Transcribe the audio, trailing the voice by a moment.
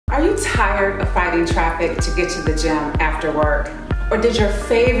Are you tired of fighting traffic to get to the gym after work? Or did your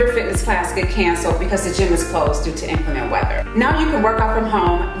favorite fitness class get canceled because the gym is closed due to inclement weather? Now you can work out from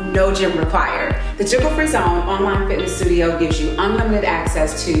home, no gym required. The Jiggle Free Zone online fitness studio gives you unlimited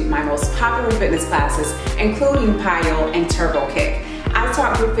access to my most popular fitness classes, including PiYo and Turbo Kick. I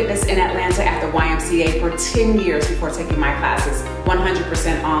taught group fitness in Atlanta at the YMCA for 10 years before taking my classes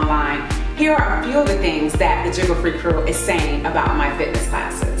 100% online. Here are a few of the things that the Jiggle Free crew is saying about my fitness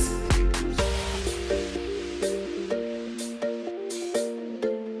classes.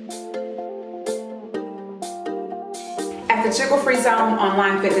 At the Jiggle Free Zone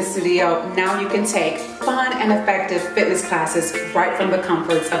online fitness studio, now you can take fun and effective fitness classes right from the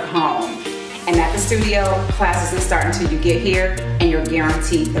comforts of home. And at the studio, class doesn't start until you get here, and you're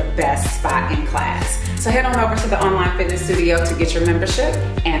guaranteed the best spot in class. So head on over to the online fitness studio to get your membership,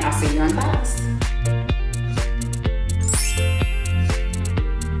 and I'll see you in class.